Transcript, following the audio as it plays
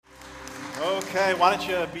Okay, why don't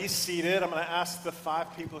you be seated? I'm going to ask the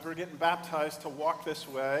 5 people who are getting baptized to walk this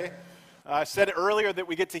way. I said earlier that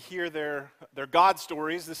we get to hear their God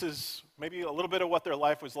stories. This is maybe a little bit of what their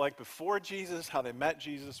life was like before Jesus, how they met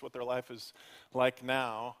Jesus, what their life is like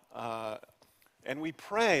now. And we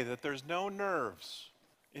pray that there's no nerves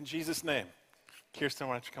in Jesus' name. Kirsten,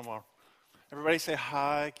 why don't you come on? Everybody say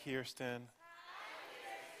hi, Kirsten.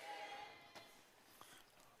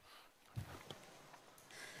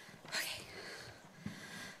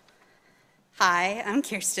 Hi, I'm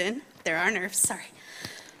Kirsten. There are nerves, sorry.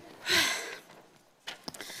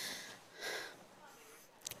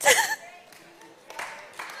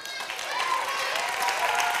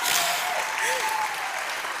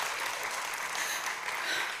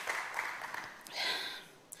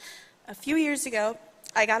 A few years ago,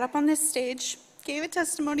 I got up on this stage, gave a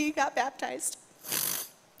testimony, and got baptized.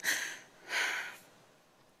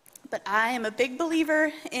 But I am a big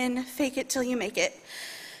believer in fake it till you make it.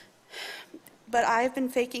 But I've been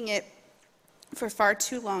faking it for far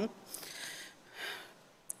too long,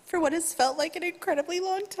 for what has felt like an incredibly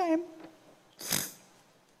long time.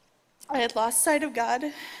 I had lost sight of God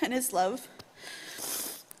and His love.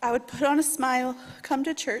 I would put on a smile, come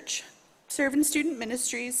to church, serve in student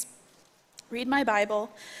ministries, read my Bible,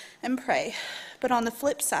 and pray. But on the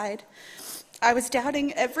flip side, I was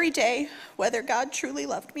doubting every day whether God truly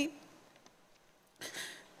loved me.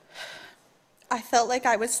 I felt like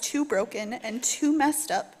I was too broken and too messed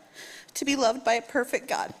up to be loved by a perfect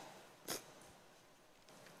God.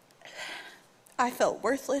 I felt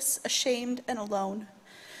worthless, ashamed, and alone.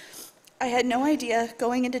 I had no idea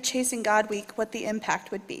going into Chasing God Week what the impact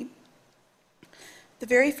would be. The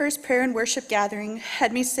very first prayer and worship gathering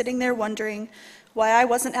had me sitting there wondering why I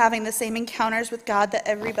wasn't having the same encounters with God that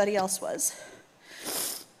everybody else was.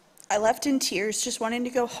 I left in tears, just wanting to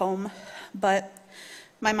go home, but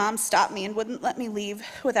my mom stopped me and wouldn't let me leave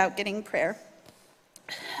without getting prayer.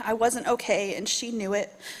 I wasn't okay, and she knew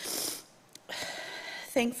it.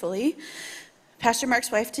 Thankfully, Pastor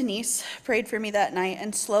Mark's wife, Denise, prayed for me that night,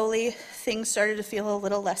 and slowly things started to feel a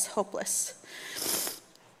little less hopeless.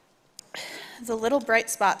 The little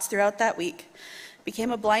bright spots throughout that week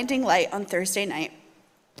became a blinding light on Thursday night.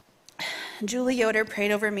 Julie Yoder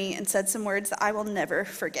prayed over me and said some words that I will never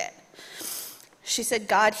forget. She said,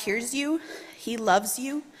 God hears you, He loves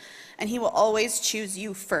you, and He will always choose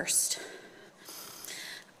you first.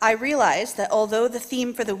 I realized that although the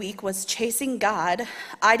theme for the week was chasing God,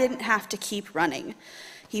 I didn't have to keep running.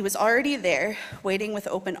 He was already there, waiting with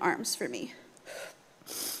open arms for me.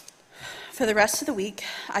 For the rest of the week,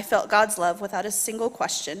 I felt God's love without a single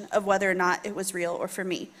question of whether or not it was real or for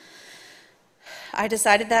me. I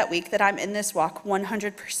decided that week that I'm in this walk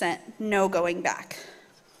 100%, no going back.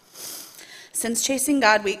 Since Chasing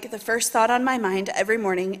God Week, the first thought on my mind every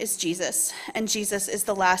morning is Jesus, and Jesus is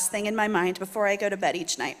the last thing in my mind before I go to bed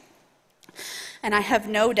each night. And I have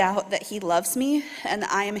no doubt that He loves me and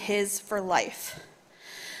that I am His for life.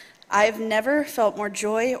 I have never felt more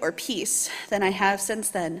joy or peace than I have since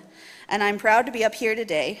then, and I'm proud to be up here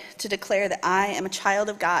today to declare that I am a child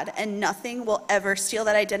of God, and nothing will ever steal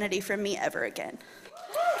that identity from me ever again.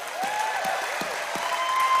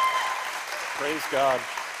 Praise God.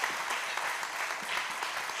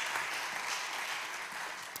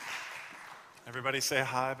 Everybody say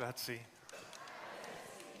hi, Betsy.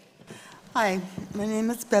 Hi, my name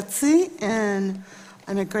is Betsy, and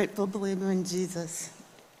I'm a grateful believer in Jesus.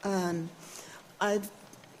 I've,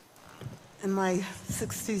 in my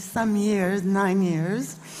 60-some years, 9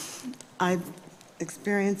 years, I've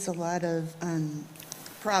experienced a lot of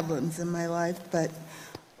problems in my life, but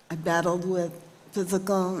I battled with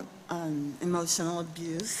physical, emotional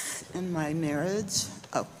abuse in my marriage.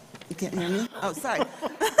 Oh, you can't hear me? Oh, sorry.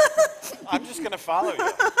 I'm just going to follow you.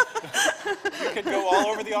 You can go all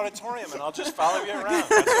over the auditorium, and I'll just follow you around.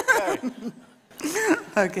 That's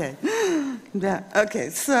okay. Okay,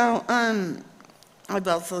 so I've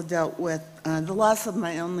also dealt with the loss of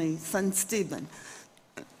my only son, Stephen.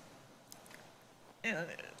 And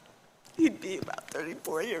he'd be about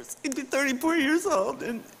 34 years. He'd be 34 years old,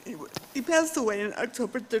 and he passed away on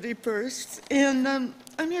October 31st. And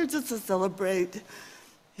I'm here just to celebrate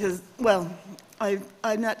his, well, I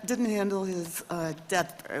didn't handle his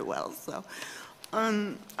death very well, so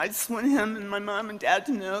I just want him and my mom and dad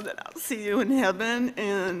to know that I'll see you in heaven,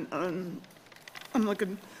 and I'm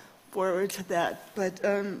looking forward to that. But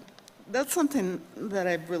that's something that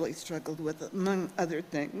I've really struggled with, among other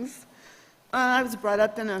things. I was brought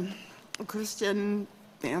up in a Christian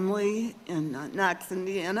family in Knox,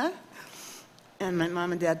 Indiana, and my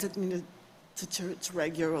mom and dad took me to church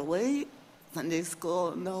regularly, Sunday school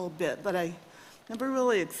and the whole bit, but I never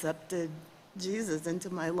really accepted Jesus into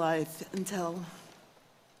my life until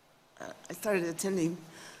I started attending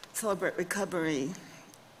Celebrate Recovery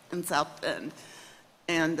in South Bend.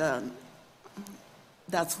 And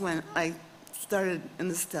that's when I started in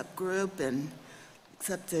the step group and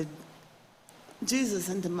accepted Jesus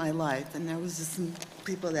into my life. And there was just some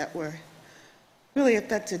people that were really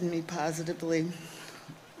affected me positively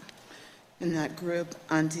in that group,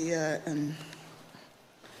 Antia and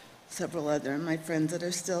several other my friends that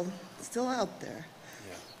are still out there.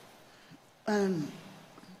 Yes.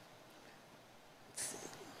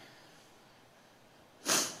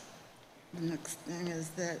 The next thing is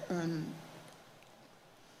that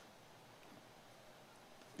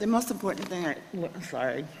the most important thing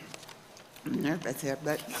sorry, I'm nervous here,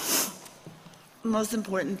 but the most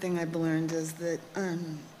important thing I've learned is that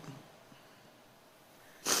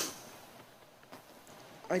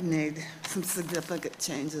I've made some significant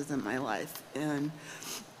changes in my life, and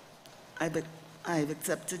I've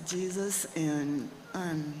accepted Jesus, and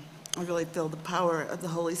I really feel the power of the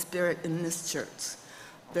Holy Spirit in this church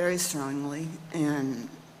very strongly, and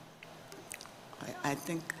I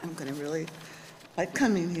think I'm going to really like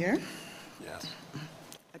coming here. Yes.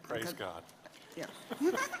 Praise God. Yeah.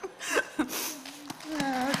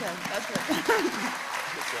 Yeah, okay, that's it.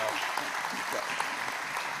 Good job.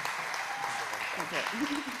 Okay.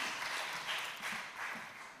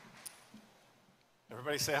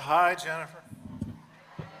 Everybody say hi, Jennifer.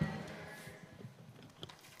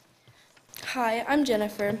 Hi, I'm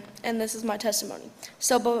Jennifer, and this is my testimony.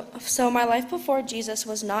 So my life before Jesus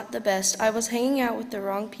was not the best. I was hanging out with the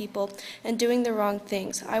wrong people and doing the wrong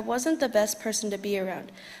things. I wasn't the best person to be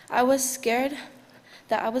around. I was scared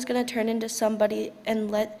that I was going to turn into somebody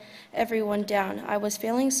and let everyone down. I was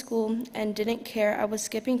failing school and didn't care. I was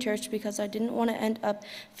skipping church because I didn't want to end up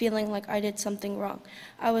feeling like I did something wrong.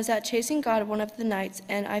 I was at Chasing God one of the nights,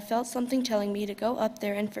 and I felt something telling me to go up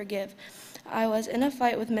there and forgive. I was in a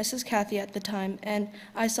fight with Mrs. Kathy at the time, and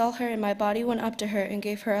I saw her, and my body went up to her and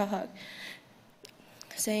gave her a hug,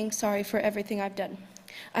 saying sorry for everything I've done.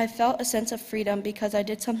 I felt a sense of freedom because I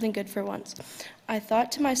did something good for once. I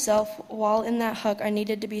thought to myself, while in that hug, I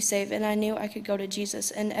needed to be saved, and I knew I could go to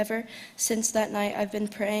Jesus. And ever since that night, I've been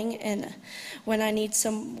praying, and when I need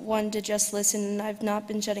someone to just listen, and I've not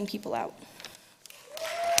been shutting people out.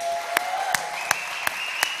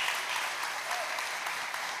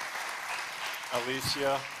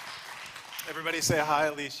 Alicia. Everybody say hi,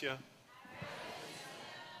 Alicia.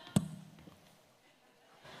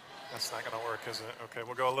 That's not going to work, is it? Okay,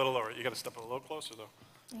 we'll go a little lower. You got to step a little closer, though.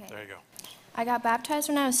 Okay. There you go. I got baptized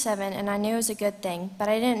when I was 7, and I knew it was a good thing, but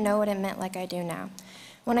I didn't know what it meant like I do now.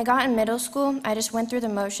 When I got in middle school, I just went through the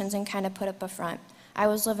motions and kind of put up a front. I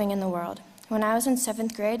was living in the world. When I was in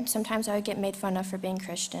 7th grade, sometimes I would get made fun of for being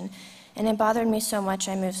Christian, and it bothered me so much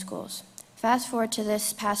I moved schools. Fast forward to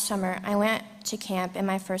this past summer, I went to camp in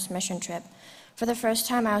my first mission trip. For the first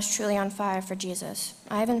time, I was truly on fire for Jesus.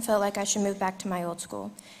 I even felt like I should move back to my old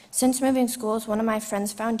school. Since moving schools, one of my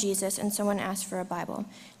friends found Jesus and someone asked for a Bible.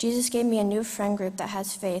 Jesus gave me a new friend group that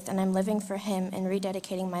has faith, and I'm living for him and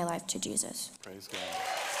rededicating my life to Jesus. Praise God.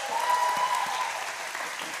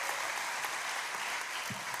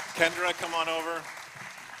 Kendra, come on over.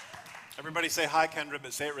 Everybody say hi, Kendra,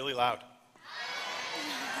 but say it really loud.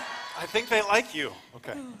 I think they like you.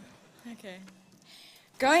 Okay. Okay.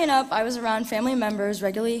 Growing up, I was around family members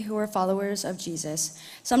regularly who were followers of Jesus.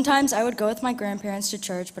 Sometimes I would go with my grandparents to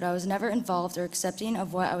church, but I was never involved or accepting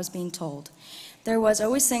of what I was being told. There was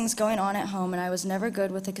always things going on at home, and I was never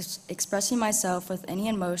good with expressing myself with any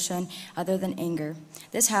emotion other than anger.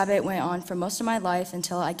 This habit went on for most of my life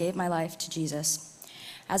until I gave my life to Jesus.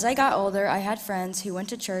 As I got older, I had friends who went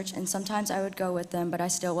to church, and sometimes I would go with them, but I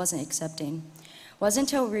still wasn't accepting. It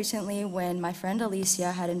wasn't until recently when my friend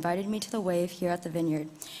Alicia had invited me to the Wave here at the Vineyard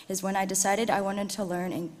is when I decided I wanted to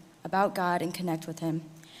learn about God and connect with him.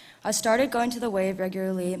 I started going to the Wave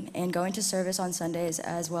regularly and going to service on Sundays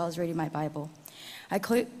as well as reading my Bible. I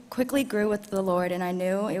quickly grew with the Lord, and I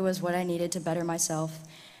knew it was what I needed to better myself.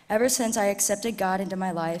 Ever since I accepted God into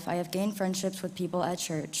my life, I have gained friendships with people at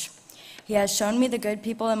church. He has shown me the good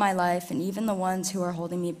people in my life and even the ones who are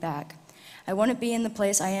holding me back. I wouldn't be in the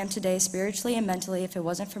place I am today spiritually and mentally if it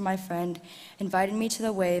wasn't for my friend inviting me to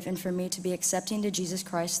the Wave and for me to be accepting to Jesus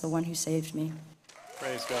Christ, the one who saved me.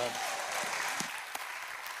 Praise God.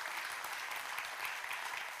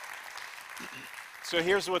 So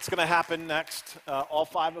here's what's going to happen next. All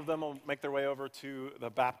 5 of them will make their way over to the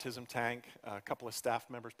baptism tank. A couple of staff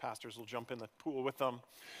members, pastors, will jump in the pool with them.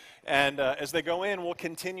 And as they go in, we'll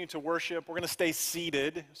continue to worship. We're going to stay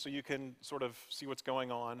seated so you can sort of see what's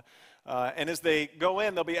going on. And as they go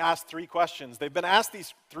in, they'll be asked 3 questions. They've been asked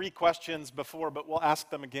these 3 questions before, but we'll ask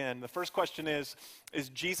them again. The first question is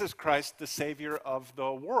Jesus Christ the Savior of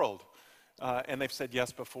the world? And they've said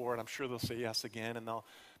yes before, and I'm sure they'll say yes again. And they'll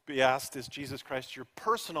be asked, is Jesus Christ your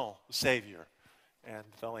personal Savior? And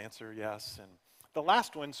they'll answer yes. And the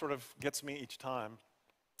last one sort of gets me each time.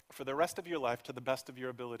 For the rest of your life, to the best of your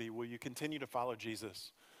ability, will you continue to follow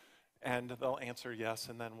Jesus? And they'll answer yes,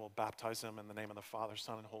 and then we'll baptize them in the name of the Father,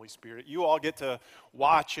 Son, and Holy Spirit. You all get to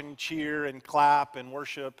watch and cheer and clap and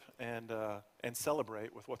worship and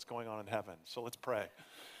celebrate with what's going on in heaven. So let's pray.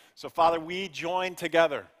 So Father, we join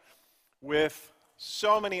together with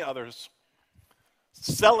so many others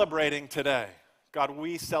celebrating today. God,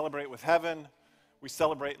 we celebrate with heaven. We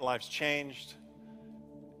celebrate lives changed.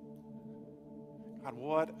 God,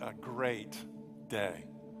 what a great day.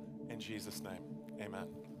 In Jesus' name, amen.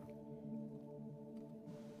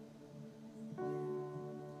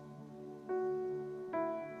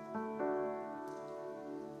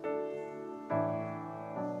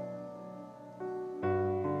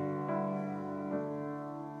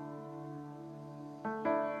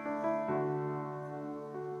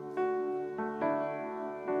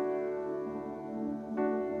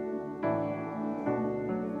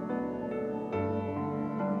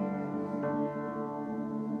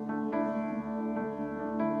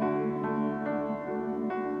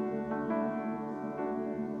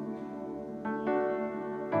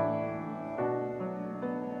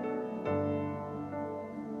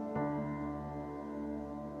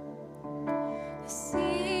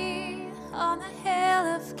 See on the hill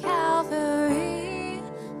of Calvary,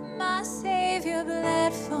 my Savior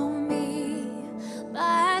bled for me,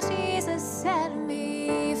 my Jesus set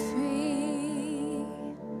me free.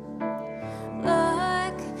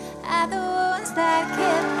 Look at the wounds that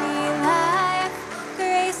give me life,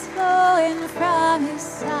 grace flowing from His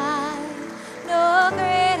side, no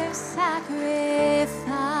greater sacrifice.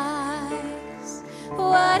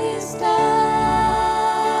 What He's done,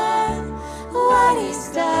 what He's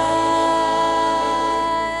done,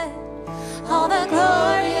 all the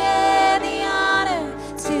glory and the honor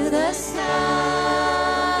to the Son.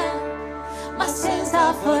 My sins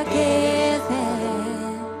are forgiven,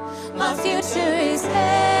 my future is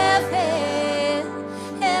heaven,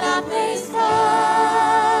 and I praise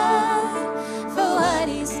God for what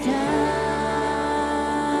He's done.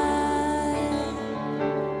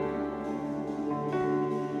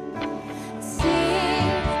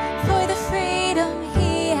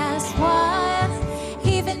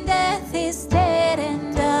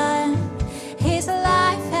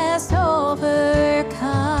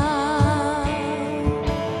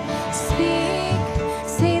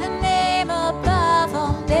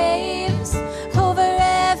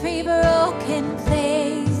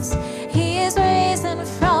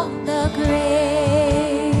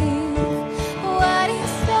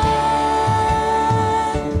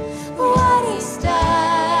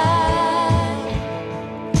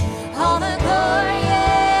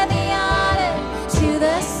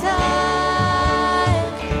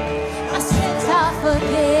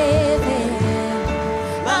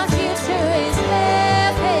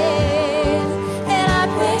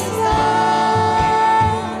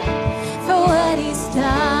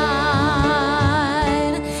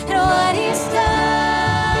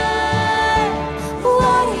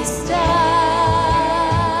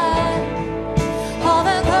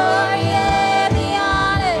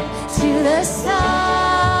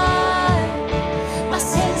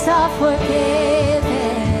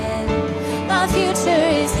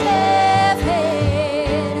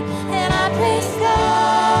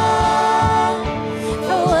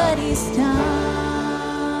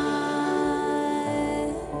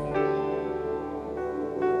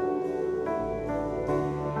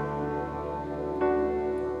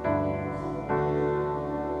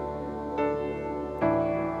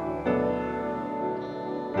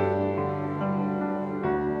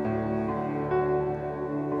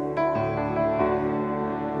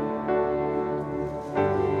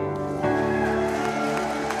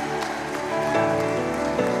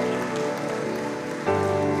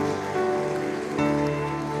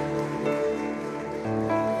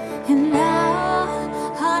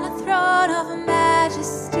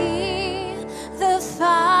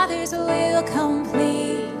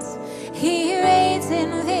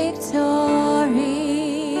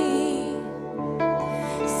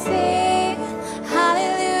 Sing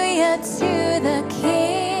hallelujah to the King.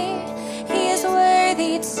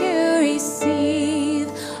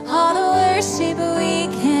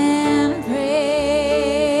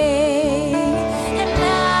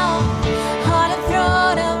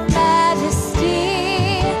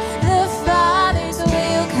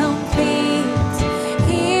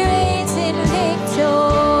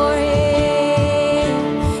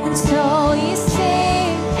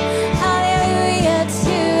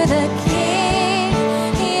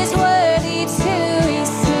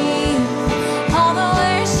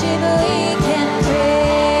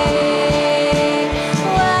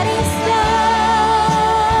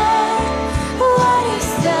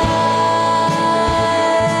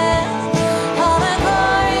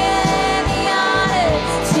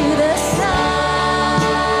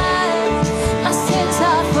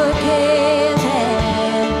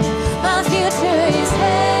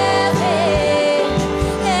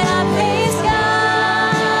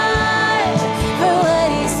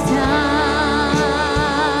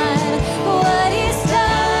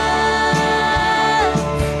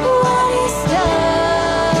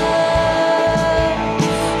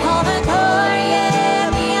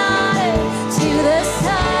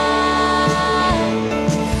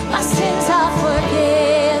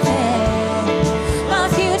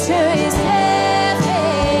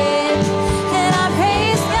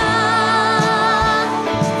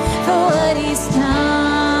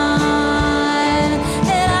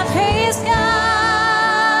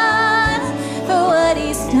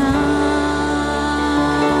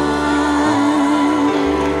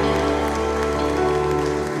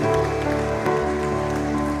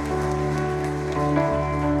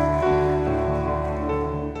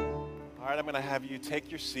 take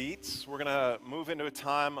your seats. We're going to move into a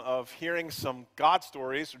time of hearing some God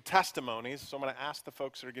stories or testimonies. So I'm going to ask the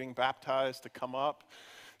folks that are getting baptized to come up.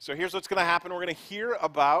 So here's what's going to happen. We're going to hear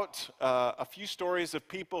about a few stories of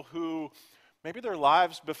people who maybe their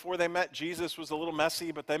lives before they met Jesus was a little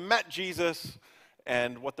messy, but they met Jesus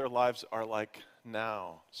and what their lives are like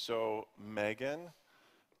now. So Megan,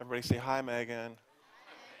 everybody say hi, Megan.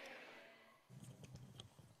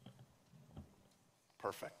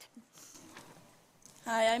 Perfect.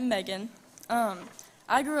 Hi, I'm Megan.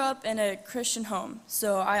 I grew up in a Christian home,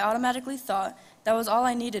 so I automatically thought that was all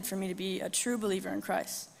I needed for me to be a true believer in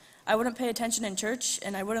Christ. I wouldn't pay attention in church,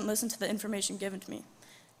 and I wouldn't listen to the information given to me.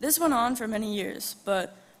 This went on for many years,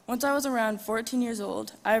 but once I was around 14 years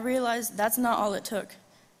old, I realized that's not all it took.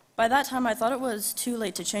 By that time, I thought it was too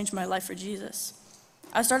late to change my life for Jesus.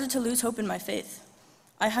 I started to lose hope in my faith.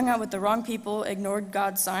 I hung out with the wrong people, ignored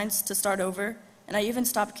God's signs to start over, and I even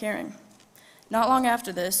stopped caring. Not long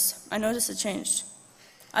after this, I noticed it changed.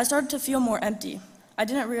 I started to feel more empty. I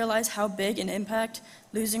didn't realize how big an impact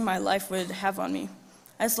losing my life would have on me.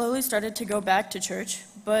 I slowly started to go back to church,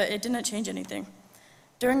 but it didn't change anything.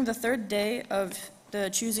 During the third day of the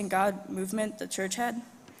Choosing God movement the church had,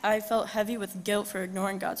 I felt heavy with guilt for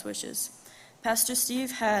ignoring God's wishes. Pastor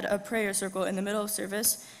Steve had a prayer circle in the middle of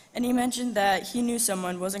service, and he mentioned that he knew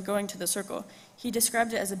someone wasn't going to the circle. He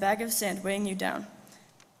described it as a bag of sand weighing you down.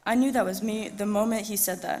 I knew that was me the moment he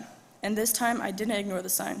said that, and this time I didn't ignore the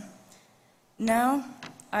sign. Now,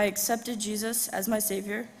 I accepted Jesus as my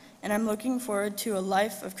Savior, and I'm looking forward to a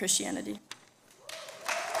life of Christianity.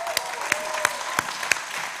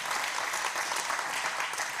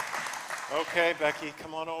 Okay, Becky,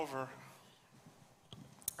 come on over.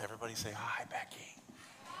 Everybody say hi, Becky.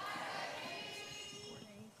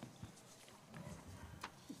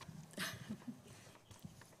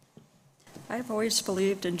 I've always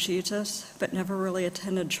believed in Jesus, but never really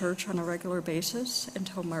attended church on a regular basis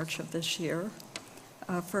until March of this year.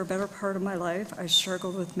 For a better part of my life, I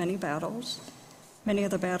struggled with many battles. Many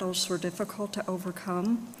of the battles were difficult to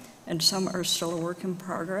overcome, and some are still a work in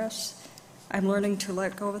progress. I'm learning to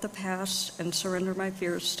let go of the past and surrender my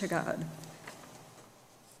fears to God.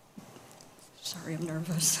 Sorry, I'm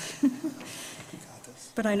nervous.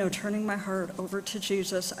 But I know turning my heart over to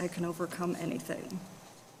Jesus, I can overcome anything.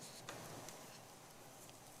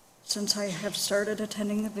 Since I have started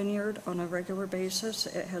attending the Vineyard on a regular basis,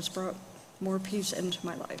 it has brought more peace into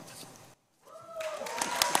my life.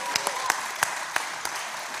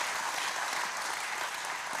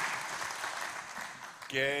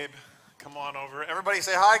 Gabe, come on over. Everybody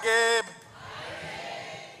say hi, Gabe. Hi,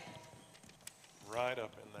 Gabe. Right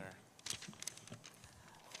up in there.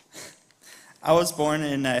 I was born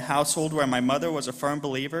in a household where my mother was a firm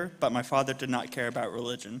believer, but my father did not care about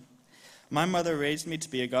religion. My mother raised me to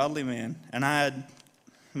be a godly man, and I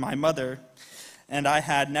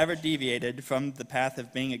had never deviated from the path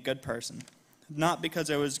of being a good person. Not because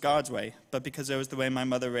it was God's way, but because it was the way my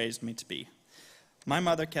mother raised me to be. My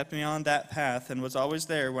mother kept me on that path and was always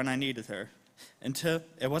there when I needed her.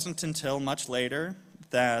 It wasn't until much later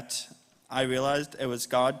that I realized it was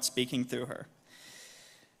God speaking through her.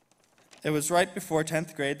 It was right before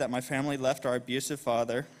 10th grade that my family left our abusive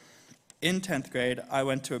father. In 10th grade, I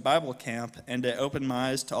went to a Bible camp, and it opened my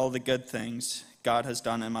eyes to all the good things God has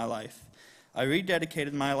done in my life. I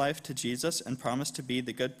rededicated my life to Jesus and promised to be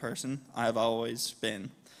the good person I have always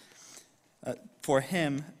been. For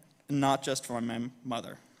him, not just for my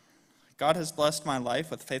mother. God has blessed my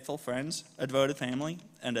life with faithful friends, a devoted family,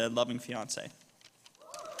 and a loving fiance.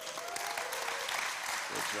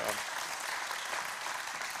 Good job.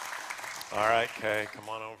 All right, Kay, come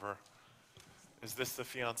on over. Is this the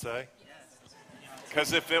fiance? Yes.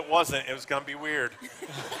 Because if it wasn't, it was going to be weird.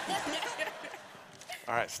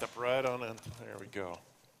 All right, step right on in. There we go.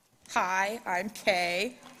 Hi, I'm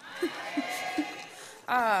Kay.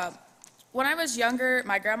 When I was younger,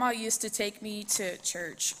 my grandma used to take me to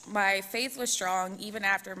church. My faith was strong even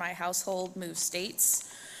after my household moved states.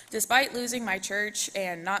 Despite losing my church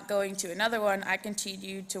and not going to another one, I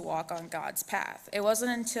continued to walk on God's path. It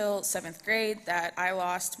wasn't until 7th grade that I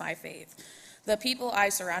lost my faith. The people I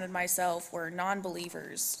surrounded myself were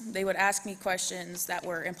non-believers. They would ask me questions that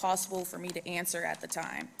were impossible for me to answer at the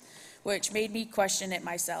time, which made me question it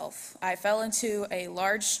myself. I fell into a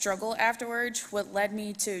large struggle afterwards, what led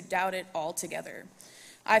me to doubt it altogether.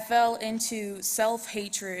 I fell into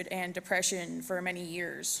self-hatred and depression for many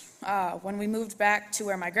years. When we moved back to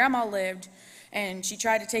where my grandma lived, and she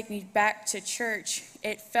tried to take me back to church,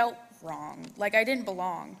 it felt wrong, like I didn't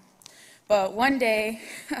belong. But one day,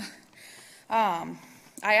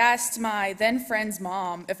 I asked my then friend's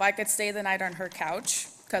mom if I could stay the night on her couch,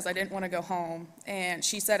 because I didn't want to go home. And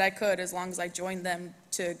she said I could as long as I joined them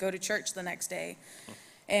to go to church the next day.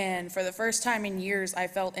 And for the first time in years, I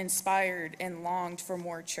felt inspired and longed for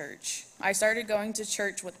more church. I started going to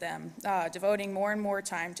church with them, devoting more and more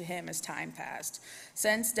time to him as time passed.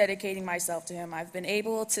 Since dedicating myself to him, I've been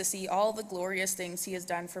able to see all the glorious things he has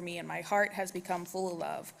done for me, and my heart has become full of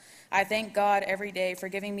love. I thank God every day for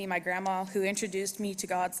giving me my grandma, who introduced me to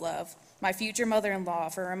God's love, my future mother-in-law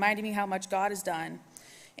for reminding me how much God has done,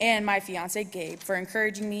 and my fiance, Gabe, for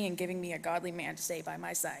encouraging me and giving me a godly man to stay by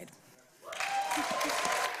my side.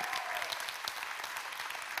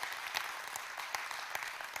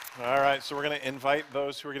 All right, so we're going to invite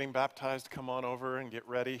those who are getting baptized to come on over and get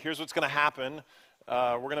ready. Here's what's going to happen.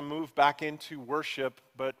 We're going to move back into worship,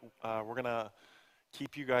 but we're going to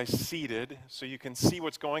keep you guys seated so you can see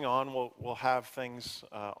what's going on. We'll have things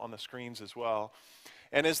on the screens as well.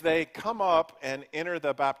 And as they come up and enter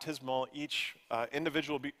the baptismal, each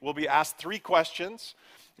individual will be asked 3 questions.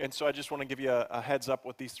 And so I just want to give you a heads up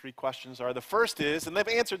what these 3 questions are. The first is, and they've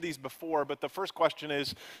answered these before, but the first question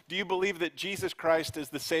is, do you believe that Jesus Christ is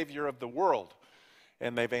the Savior of the world?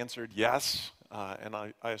 And they've answered yes, and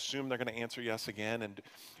I assume they're going to answer yes again. And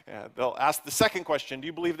they'll ask the second question, do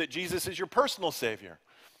you believe that Jesus is your personal Savior?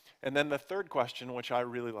 And then the third question, which I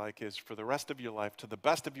really like, is for the rest of your life, to the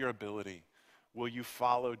best of your ability, will you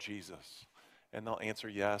follow Jesus? And they'll answer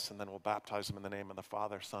yes, and then we'll baptize them in the name of the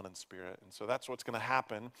Father, Son, and Spirit. And so that's what's going to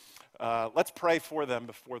happen. Let's pray for them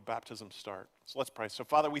before the baptism starts. So let's pray. So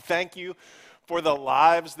Father, we thank you for the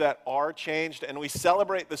lives that are changed, and we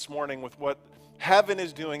celebrate this morning with what heaven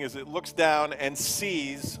is doing as it looks down and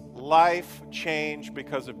sees life change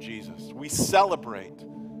because of Jesus. We celebrate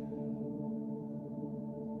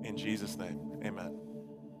in Jesus' name. Amen.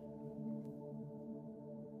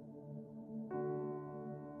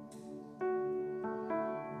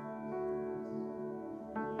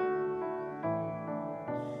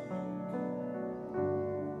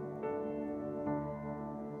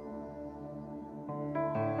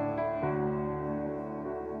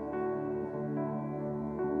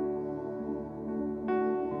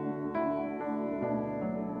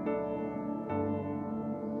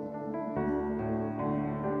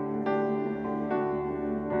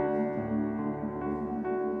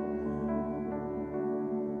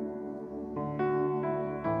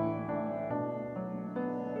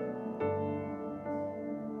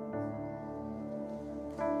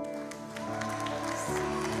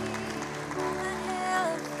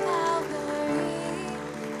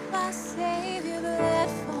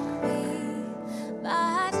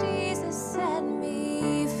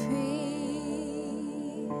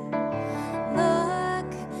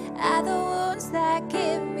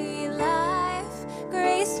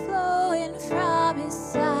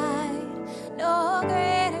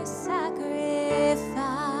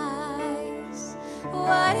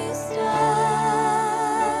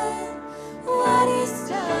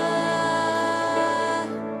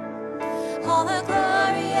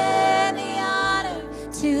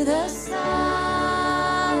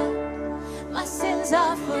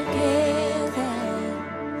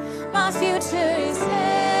 Future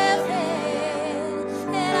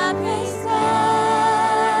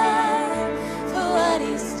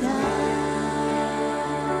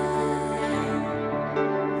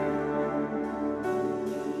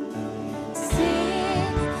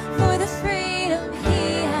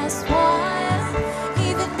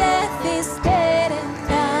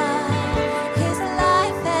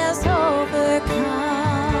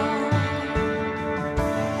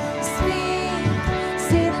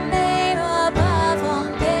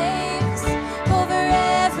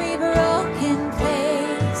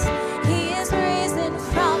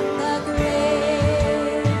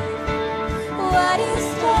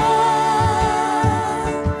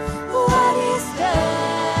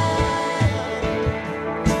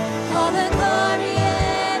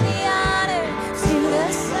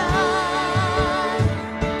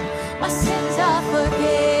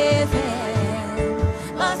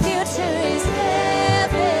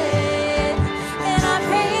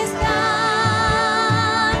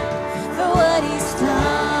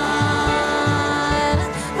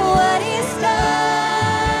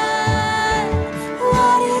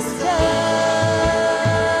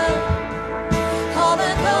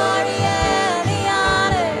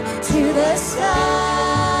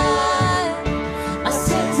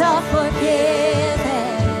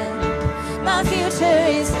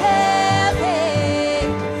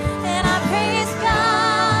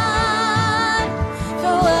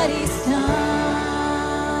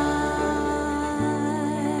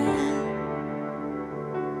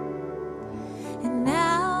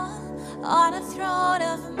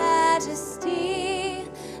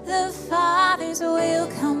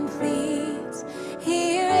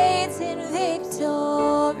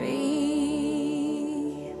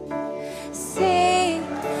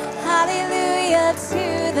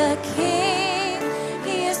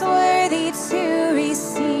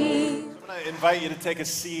invite you to take a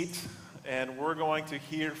seat, and we're going to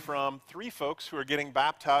hear from three folks who are getting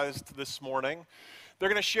baptized this morning. They're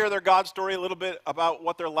going to share their God story, a little bit about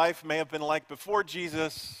what their life may have been like before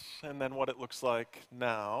Jesus, and then what it looks like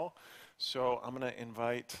now. So I'm going to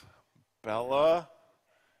invite Bella.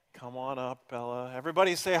 Come on up, Bella.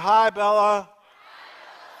 Everybody say hi, Bella.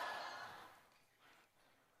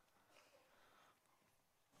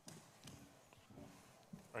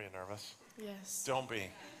 Are you nervous? Yes. Don't be.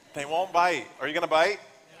 They won't bite. Are you going to bite?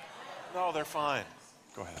 No, they're fine.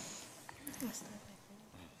 Go ahead.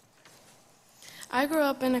 I grew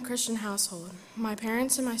up in a Christian household. My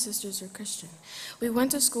parents and my sisters are Christian. We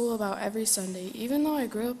went to school about every Sunday. Even though I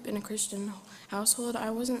grew up in a Christian household,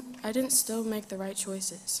 I didn't still make the right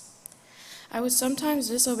choices. I would sometimes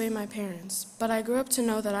disobey my parents, but I grew up to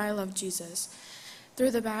know that I loved Jesus.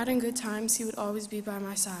 Through the bad and good times, he would always be by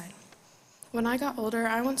my side. When I got older,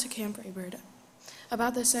 I went to Camp Raybird.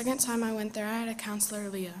 About the second time I went there, I had a counselor,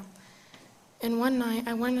 Leah. And one night,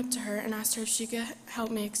 I went up to her and asked her if she could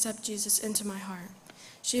help me accept Jesus into my heart.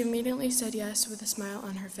 She immediately said yes with a smile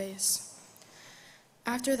on her face.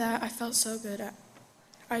 After that, I felt so good.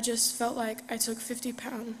 I just felt like I took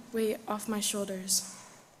 50-pound weight off my shoulders.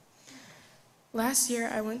 Last year,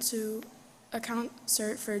 I went to a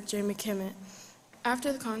concert for Jamie Kimmett.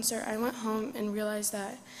 After the concert, I went home and realized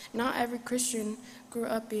that not every Christian grew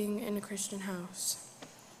up being in a Christian house.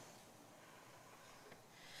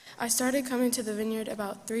 I started coming to the Vineyard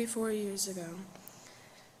about 3-4 years ago.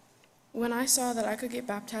 When I saw that I could get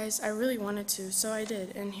baptized, I really wanted to, so I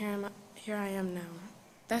did, and here I am now.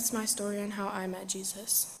 That's my story on how I met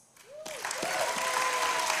Jesus. Good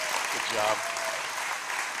job.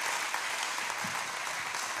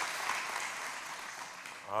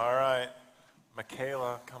 All right.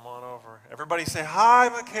 Michaela, come on over. Everybody say hi,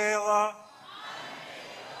 Michaela.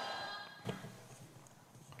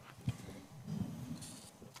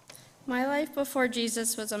 My life before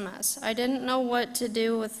Jesus was a mess. I didn't know what to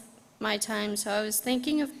do with my time, so I was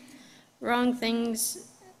thinking of wrong things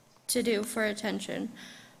to do for attention.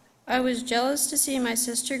 I was jealous to see my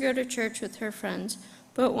sister go to church with her friends,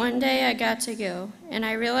 but one day I got to go, and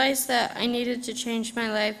I realized that I needed to change my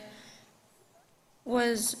life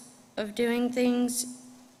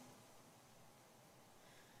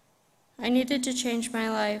I needed to change my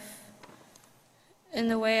life in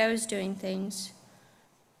the way I was doing things.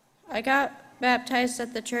 I got baptized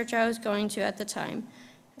at the church I was going to at the time.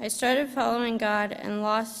 I started following God and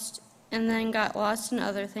then got lost in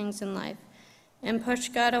other things in life and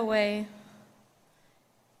pushed God away.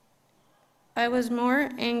 I was more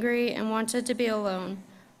angry and wanted to be alone.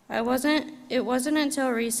 It wasn't until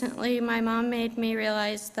recently my mom made me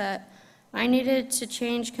realize that I needed to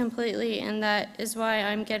change completely, and that is why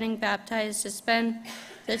I'm getting baptized, to spend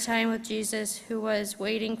the time with Jesus, who was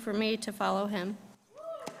waiting for me to follow him.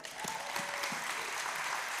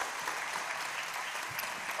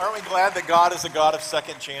 Aren't we glad that God is a God of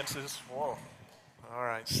second chances? Whoa. All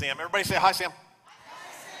right, Sam. Everybody say hi, Sam.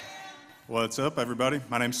 What's up, everybody?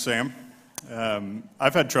 My name's Sam.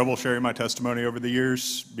 I've had trouble sharing my testimony over the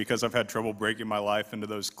years because I've had trouble breaking my life into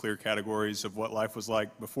those clear categories of what life was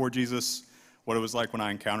like before Jesus, what it was like when I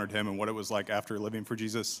encountered him, and what it was like after living for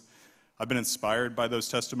Jesus. I've been inspired by those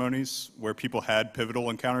testimonies where people had pivotal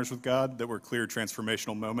encounters with God that were clear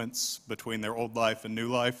transformational moments between their old life and new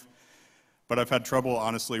life. But I've had trouble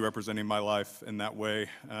honestly representing my life in that way.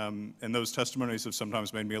 And those testimonies have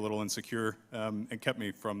sometimes made me a little insecure and kept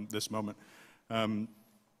me from this moment.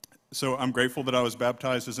 So I'm grateful that I was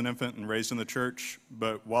baptized as an infant and raised in the church,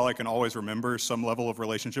 but while I can always remember some level of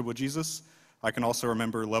relationship with Jesus, I can also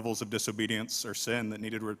remember levels of disobedience or sin that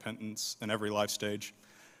needed repentance in every life stage.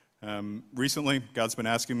 Recently, God's been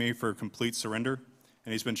asking me for complete surrender,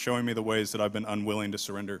 and he's been showing me the ways that I've been unwilling to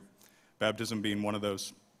surrender, baptism being one of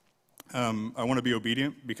those. I want to be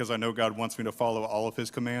obedient because I know God wants me to follow all of his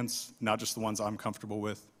commands, not just the ones I'm comfortable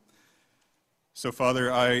with. So,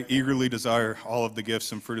 Father, I eagerly desire all of the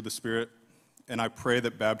gifts and fruit of the Spirit, and I pray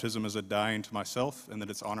that baptism is a dying to myself and that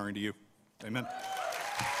it's honoring to you. Amen.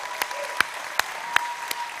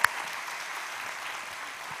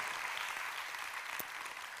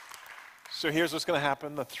 So here's what's going to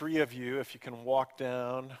happen. The three of you, if you can walk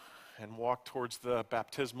down and walk towards the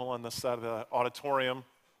baptismal on the side of the auditorium,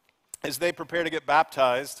 as they prepare to get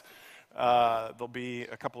baptized, there'll be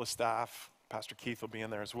a couple of staff. Pastor Keith will be in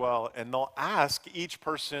there as well, and they'll ask each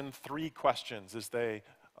person 3 questions as they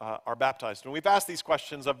are baptized. And we've asked these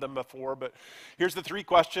questions of them before, but here's the 3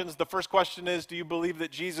 questions. The first question is, do you believe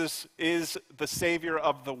that Jesus is the Savior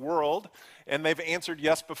of the world? And they've answered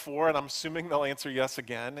yes before, and I'm assuming they'll answer yes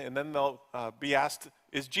again. And then they'll be asked,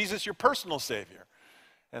 is Jesus your personal Savior?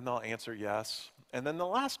 And they'll answer yes. And then the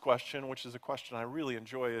last question, which is a question I really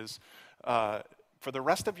enjoy, is for the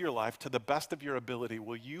rest of your life, to the best of your ability,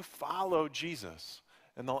 will you follow Jesus?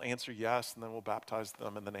 And they'll answer yes, and then we'll baptize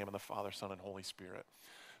them in the name of the Father, Son, and Holy Spirit.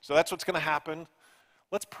 So that's what's going to happen.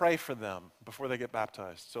 Let's pray for them before they get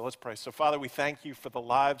baptized. So let's pray. So Father, we thank you for the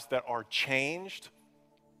lives that are changed.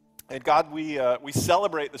 And God, we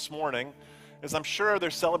celebrate this morning, as I'm sure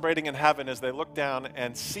they're celebrating in heaven as they look down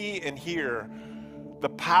and see and hear the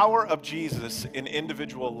power of Jesus in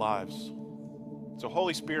individual lives. So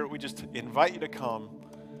Holy Spirit, we just invite you to come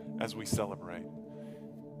as we celebrate.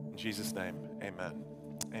 In Jesus' name, amen.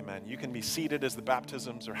 Amen. You can be seated as the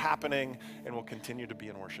baptisms are happening, and we'll continue to be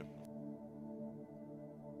in worship.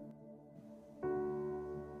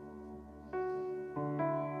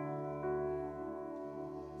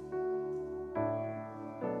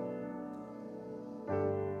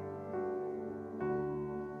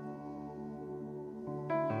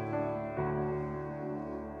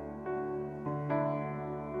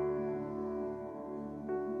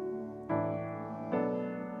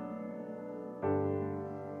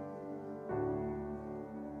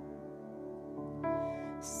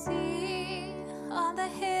 See on the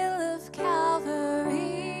hill of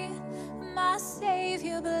Calvary, my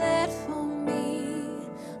Savior bled for me,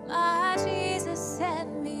 my Jesus set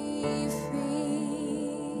me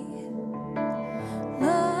free.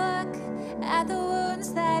 Look at the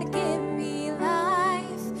wounds that give me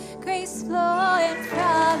life, grace flowing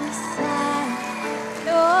from His side,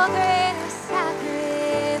 no greater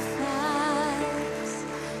sacrifice.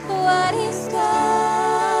 What He's done.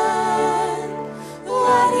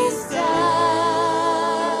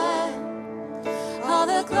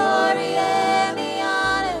 Glory and the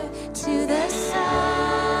honor to the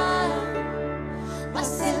Son. My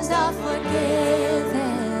sins are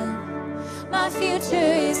forgiven, my future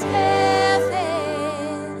is heaven,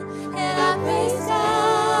 and I praise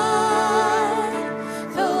God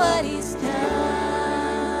for what He's done.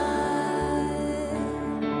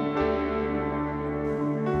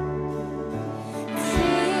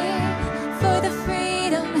 Sing for the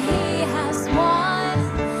freedom He has won,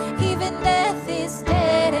 even death is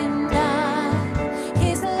dead.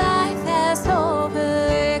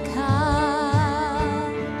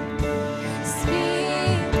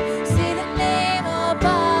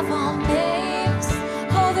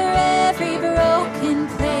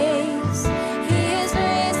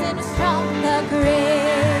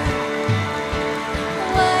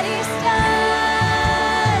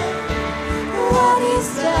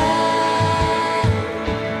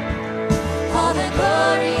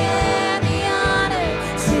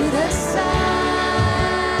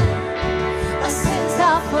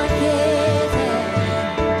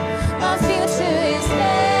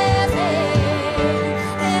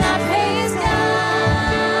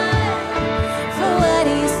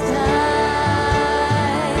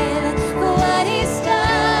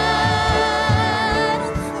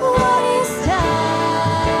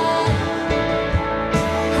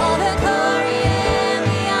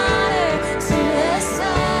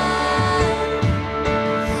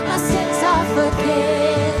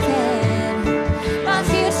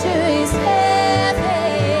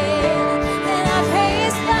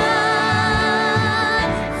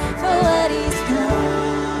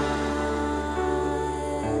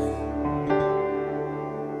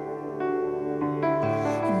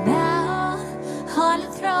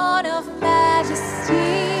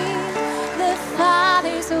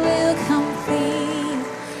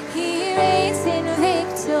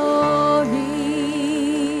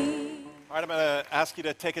 Ask you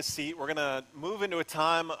to take a seat. We're going to move into a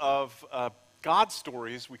time of God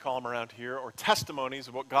stories, we call them around here, or testimonies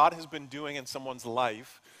of what God has been doing in someone's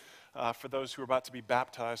life for those who are about to be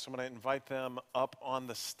baptized. So I'm going to invite them up on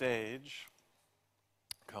the stage.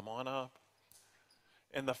 Come on up.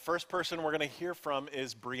 And the first person we're going to hear from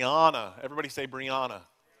is Brianna. Everybody say Brianna.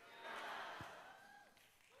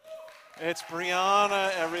 It's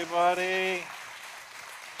Brianna, everybody.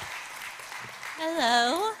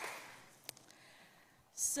 Hello.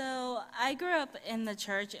 So I grew up in the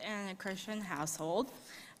church in a Christian household.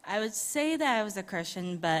 I would say that I was a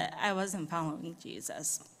Christian, but I wasn't following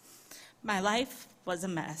Jesus. My life was a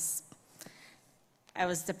mess. I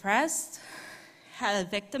was depressed, had a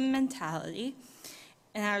victim mentality,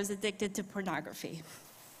 and I was addicted to pornography.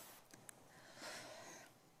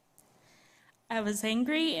 I was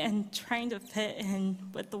angry and trying to fit in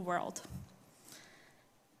with the world.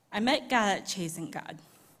 I met God at Chasing God.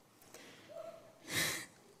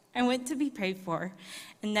 I went to be prayed for,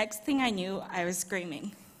 and next thing I knew, I was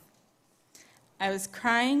screaming. I was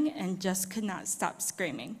crying and just could not stop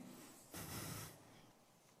screaming.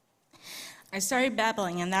 I started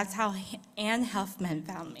babbling, and that's how Ann Huffman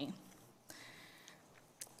found me.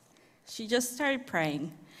 She just started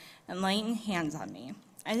praying and laying hands on me.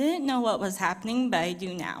 I didn't know what was happening, but I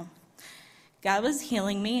do now. God was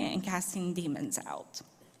healing me and casting demons out.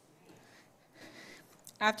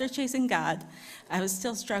 After chasing God, I was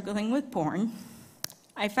still struggling with porn.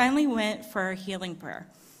 I finally went for a healing prayer.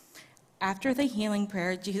 After the healing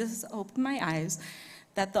prayer, Jesus opened my eyes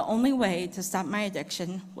that the only way to stop my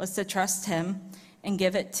addiction was to trust him and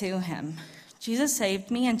give it to him. Jesus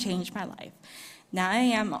saved me and changed my life. Now I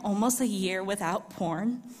am almost a year without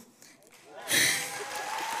porn.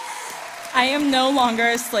 I am no longer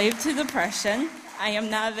a slave to depression. I am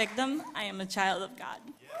not a victim. I am a child of God.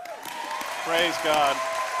 Praise God.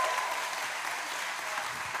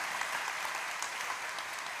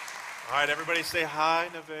 All right, everybody say hi,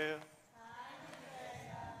 Nevaeh.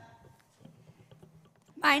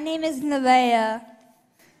 My name is Nevaeh.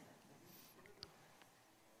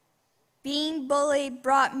 Being bullied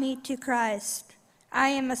brought me to Christ. I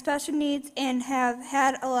am a special needs and have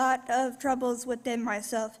had a lot of troubles within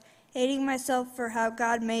myself, hating myself for how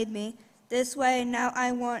God made me this way. Now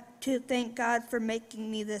I want to thank God for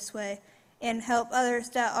making me this way and help others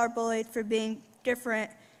that are bullied for being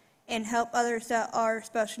different and help others that are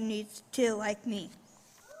special needs too, like me.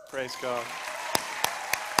 Praise God.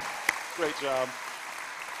 Great job.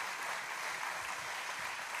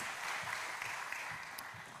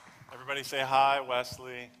 Everybody say hi,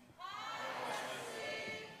 Wesley.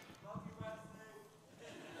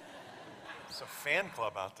 It's a fan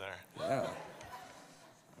club out there. Yeah.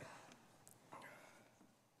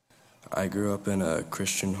 I grew up in a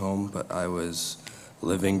Christian home, but I was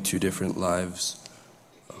living two different lives.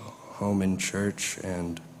 Home in church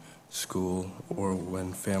and school, or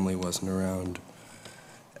when family wasn't around.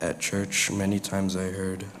 At church, many times I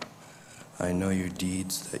heard, "I know your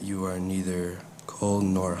deeds, that you are neither cold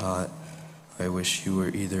nor hot. I wish you were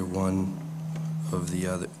either one of the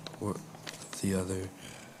other, or the other.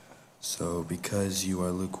 So because you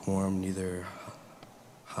are lukewarm, neither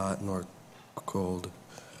hot nor cold,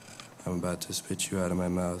 I'm about to spit you out of my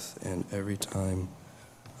mouth." And every time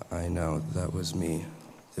I know that was me,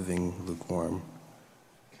 living lukewarm.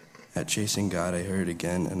 At Chasing God, I heard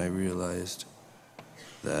again, and I realized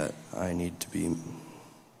that I need to be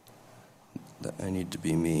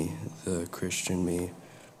me, the Christian me,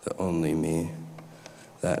 the only me.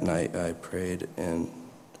 That night I prayed and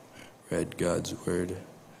read God's word.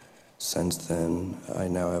 Since then, I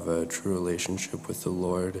now have a true relationship with the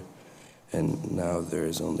Lord, and now there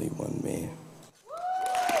is only one me.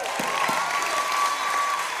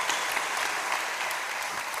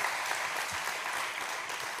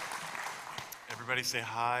 Everybody say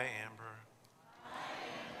hi, Amber.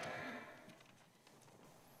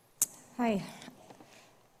 Hi.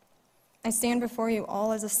 I stand before you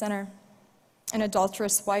all as a sinner, an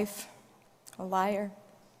adulterous wife, a liar,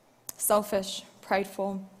 selfish,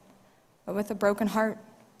 prideful, but with a broken heart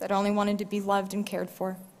that only wanted to be loved and cared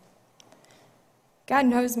for. God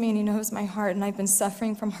knows me and he knows my heart, and I've been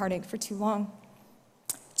suffering from heartache for too long.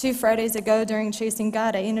 2 Fridays ago, during Chasing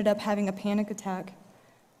God, I ended up having a panic attack.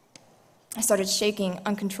 I started shaking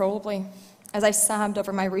uncontrollably as I sobbed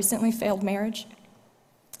over my recently failed marriage,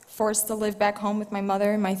 forced to live back home with my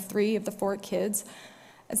mother and my 3 of the 4 kids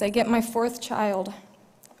as I get my 4th child,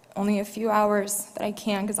 only a few hours that I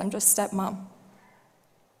can because I'm just stepmom.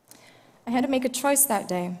 I had to make a choice that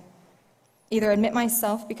day, either admit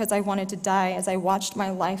myself because I wanted to die as I watched my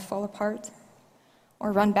life fall apart,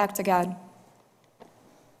 or run back to God.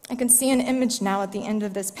 I can see an image now at the end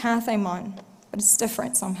of this path I'm on, but it's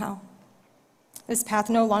different somehow. This path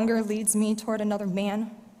no longer leads me toward another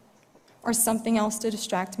man or something else to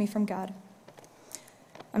distract me from God.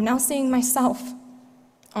 I'm now seeing myself,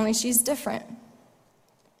 only she's different.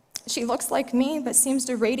 She looks like me, but seems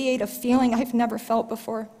to radiate a feeling I've never felt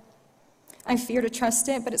before. I fear to trust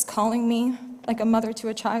it, but it's calling me like a mother to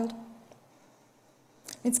a child.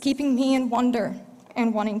 It's keeping me in wonder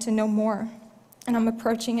and wanting to know more, and I'm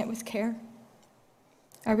approaching it with care.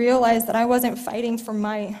 I realized that I wasn't fighting for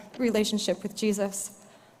my relationship with Jesus,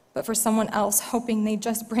 but for someone else, hoping they'd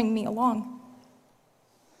just bring me along.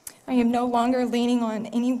 I am no longer leaning on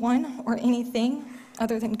anyone or anything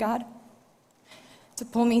other than God to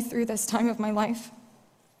pull me through this time of my life.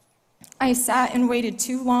 I sat and waited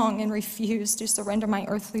too long and refused to surrender my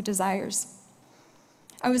earthly desires.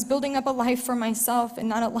 I was building up a life for myself and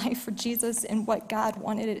not a life for Jesus and what God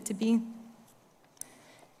wanted it to be.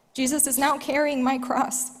 Jesus is now carrying my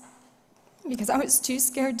cross because I was too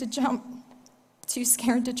scared to jump, too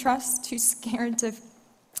scared to trust, too scared to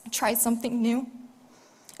try something new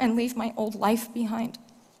and leave my old life behind.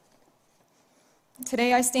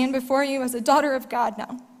 Today I stand before you as a daughter of God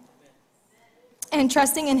now, and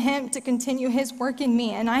trusting in him to continue his work in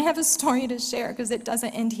me. And I have a story to share because it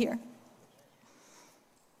doesn't end here.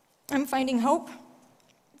 I'm finding hope,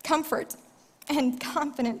 comfort, and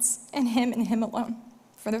confidence in him and him alone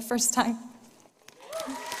for the first time.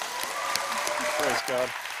 Praise God.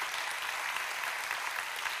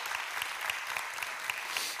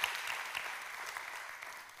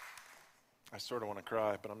 I sort of want to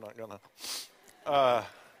cry, but I'm not going to.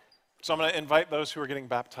 So I'm going to invite those who are getting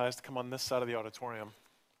baptized to come on this side of the auditorium.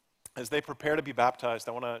 As they prepare to be baptized,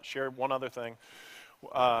 I want to share one other thing.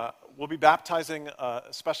 We'll be baptizing a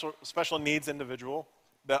special needs individual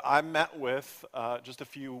that I met with just a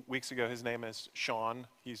few weeks ago. His name is Sean.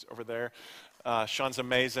 He's over there. Sean's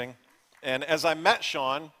amazing. And as I met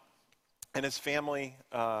Sean and his family,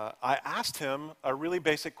 I asked him a really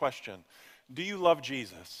basic question. Do you love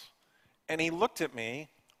Jesus? And he looked at me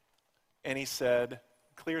and he said,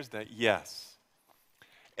 clear as day, yes.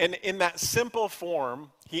 And in that simple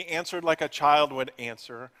form, he answered like a child would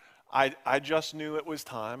answer. I just knew it was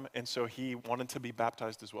time, and so he wanted to be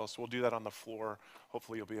baptized as well. So we'll do that on the floor.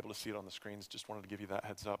 Hopefully you'll be able to see it on the screens. Just wanted to give you that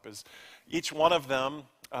heads up. As each one of them,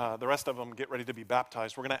 the rest of them, get ready to be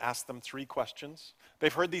baptized, we're going to ask them 3 questions.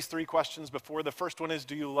 They've heard these 3 questions before. The first one is,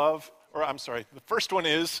 the first one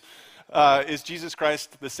is Jesus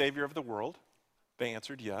Christ the Savior of the world? They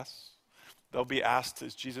answered yes. They'll be asked,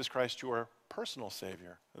 is Jesus Christ your personal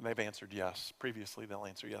Savior? And they've answered yes. Previously, they'll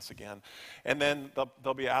answer yes again. And then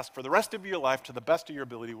they'll be asked, for the rest of your life, to the best of your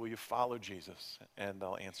ability, will you follow Jesus? And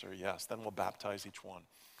they'll answer yes. Then we'll baptize each one.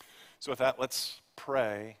 So with that, let's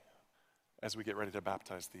pray as we get ready to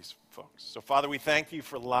baptize these folks. So Father, we thank you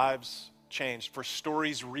for lives changed, for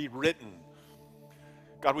stories rewritten.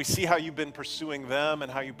 God, we see how you've been pursuing them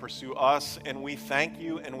and how you pursue us, and we thank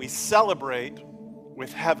you and we celebrate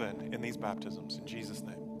with heaven in these baptisms. In Jesus'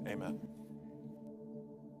 name, amen.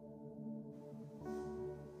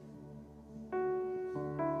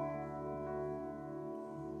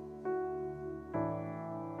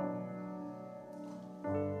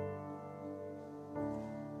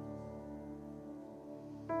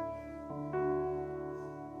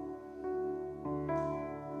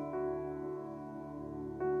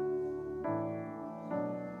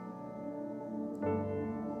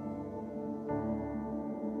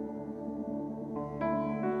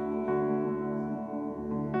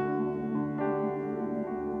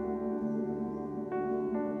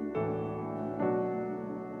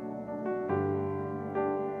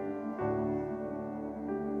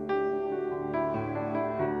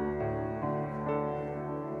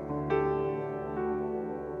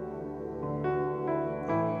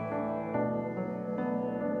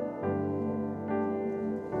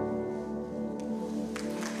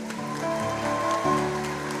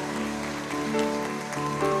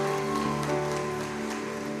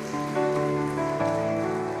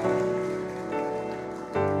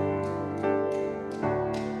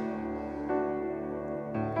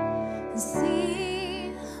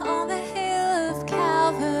 See on the hill of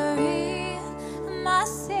Calvary, my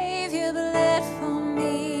Savior bled for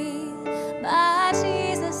me. My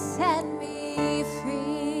Jesus set me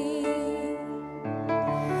free.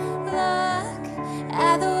 Look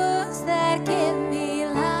at the wounds that give me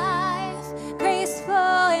life, grace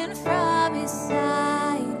flowing from His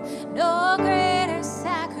side. No greater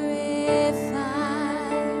sacrifice.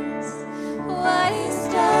 What He's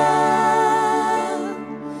done,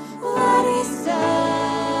 what He's done.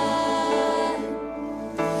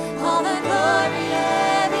 All the glory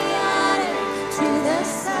and the honor to the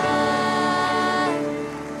Son.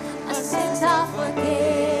 My sins are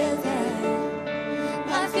forgiven,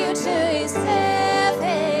 my future is heaven,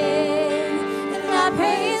 and I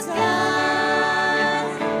praise God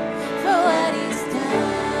for what He's done.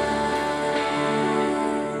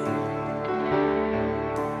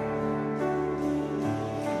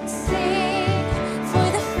 Sing for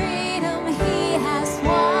the freedom He has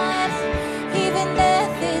won. Even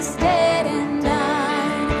death is dead and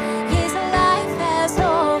done. His life has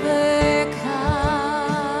overcome.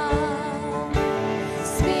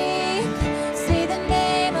 Speak, say the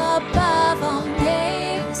name above all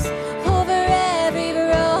names, over every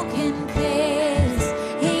broken place.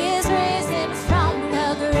 He is risen from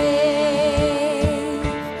the grave.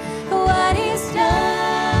 What He's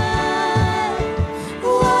done,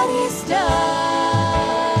 what He's done.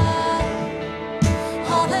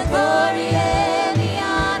 All the glory and the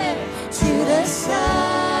honor to the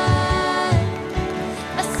Son.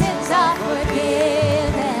 My sins are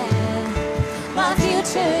forgiven, my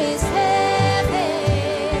future is heaven,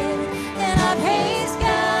 and I praise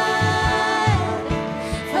God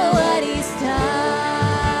for what He's done.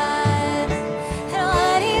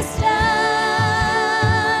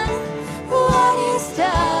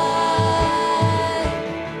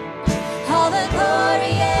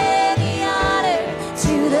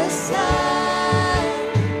 the sun.